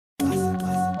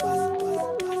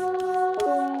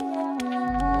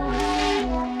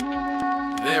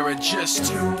are just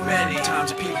too many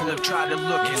times that people have tried to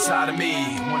look inside of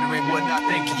me, wondering what I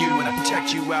think of you and I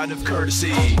protect you out of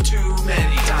courtesy. Too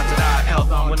many times that I've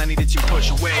held on when I needed to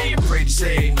push away, afraid to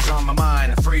say what's on my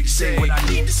mind, afraid to say what I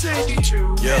need to say. Too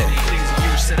many things that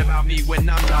you said about me when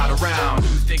I'm not around. You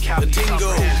think how the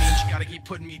dingo means you gotta keep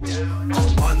putting me down.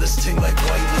 On this ting like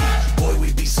Whitey, boy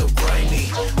we be so grimy.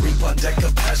 Reap on deck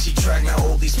Apashe track, now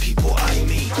all these people eye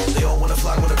me. They all wanna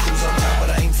fly when I cruise on top, but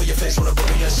I aim for your face when I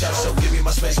bring your shot. So give me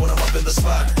my space when I'm up in the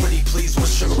spot. Pretty please with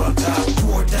sugar on top.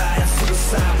 Do or die, I'm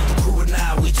suicide with the crew and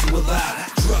I, we too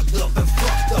alive. Drugged up and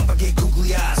fucked up, I get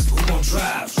googly eyes. Who gon'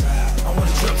 drive? I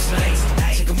wanna jump tonight.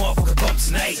 Take a motherfucker bump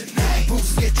tonight.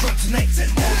 Boozers get drunk tonight.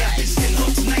 All y'all bitches get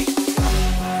hung tonight.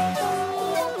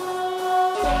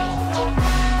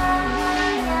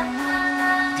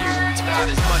 It's about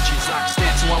as much as I can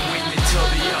stand, so I'm waiting until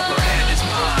the upper hand is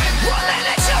mine. Well, then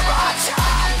it's your rock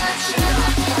time.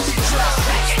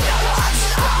 Making the rock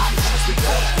stop.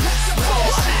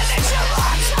 Well, then it's your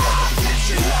rock time.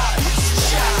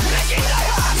 Making the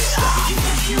rock stop.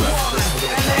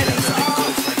 And then it's all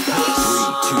gone.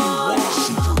 3, 2, 1,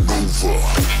 Supernova.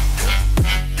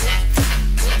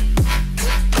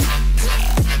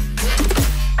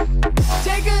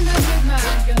 Take a look at my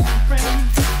girlfriend.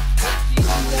 She's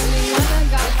the only one I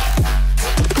got.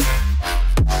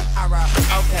 Alright,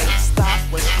 okay, stop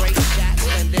with straight shots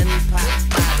and then pop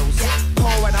bottles.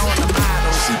 Pour it on the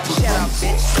model. Shut up,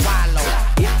 bitch, swallow.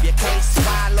 If you can't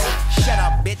swallow, shut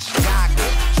up, bitch,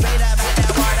 goggle. Straight up at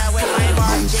that water with my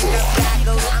Mark Jacob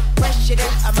goggles. I'm fresher than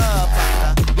a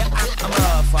motherfucker. Yeah, I'm a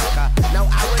motherfucker. No,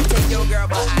 I would take your girl,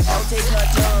 but I don't take her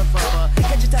tongue from her.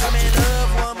 Can't you tell I'm in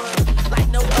love, woman? Like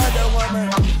no other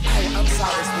woman. Hey, I'm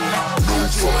sorry, sweetheart.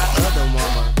 You are my other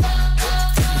woman.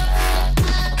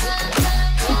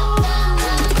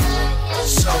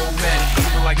 So many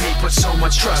people like me put so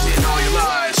much trust in all your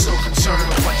lies. So concerned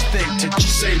with what you think to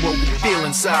just say what we feel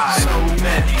inside. So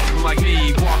many people like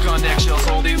me walk on eggshells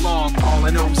all day long. All I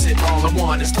know is that all I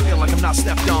want is to feel like I'm not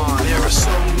stepped on. There are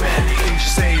so many things you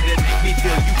say that make me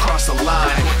feel you cross the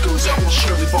line. What goes up will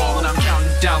surely fall and I'm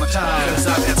counting down the time. Cause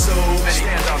I've had so many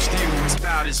standoffs with you. It's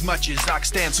about as much as I can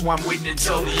stand, so I'm waiting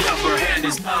until the upper hand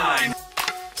is mine.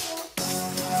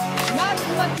 Not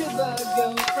much of a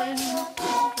girlfriend.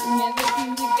 Never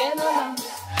seem to get along.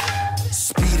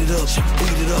 Speed it up,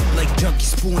 beat it up like junkie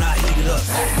spoon, I heat it up.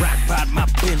 Rock bottom,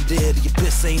 I've been dead, your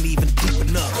piss ain't even deep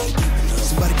enough.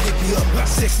 Somebody pick me up,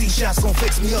 16 shots gon'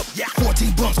 fix me up.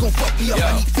 14 bumps gon' fuck me up,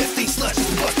 I need 15 sluts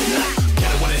to bust me up.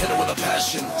 Get it when I hit it with a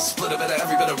passion, split a bit of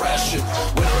every bit of ration.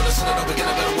 Winner and listener, no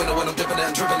beginner, better winner when I'm dipping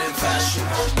and dripping in fashion.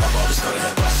 I've always got a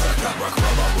head, but I said I got rock,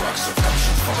 rocks, so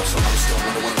fashion. Fuck up, so I'm still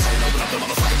winner when I'm saying open up the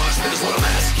motherfucking mosh pit is what I'm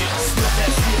asking. Split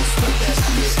that shit, split that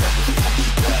shit.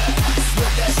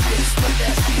 Split that shit, split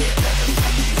that shit.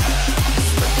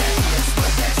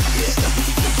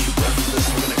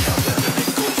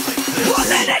 Well,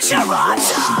 then it's your rock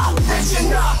stop.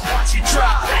 Listen up, watch it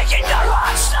drop. Making the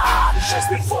rock stop. Just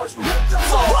before we hit the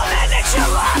floor. Well, then it's your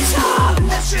rock stop.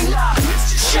 Listen up,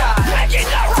 it's your shot. Making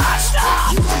the rock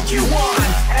stop. You think you won,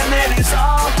 and then it's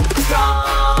all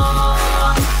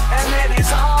gone. And then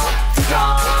it's all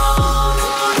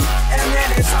gone. And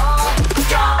then it's all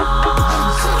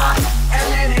gone. And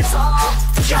then it's all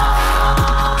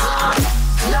gone.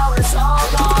 Now it's all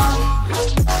gone.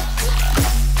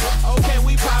 Okay,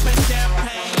 we poppin'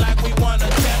 champagne like we won a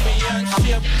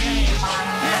championship game.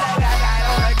 Yeah, I got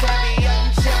on a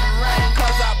championship ring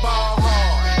 'cause I ball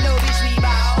hard. No, bitch, we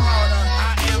ball harder.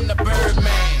 I am the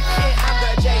Birdman. Yeah, I'm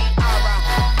the J.R.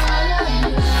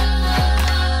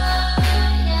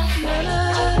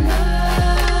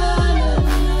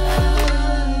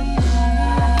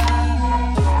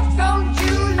 Don't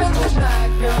you look at my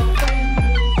girlfriend.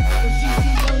 She's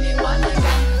the only one I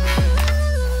got.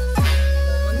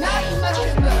 Not much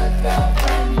of a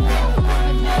girlfriend. I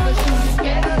never seem to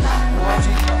get along.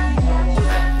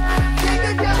 Take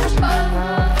a jump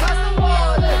across the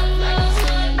water like a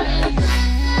swimming.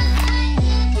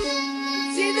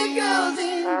 See the girls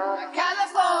in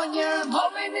California. I'm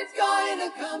hoping it's going to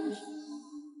come.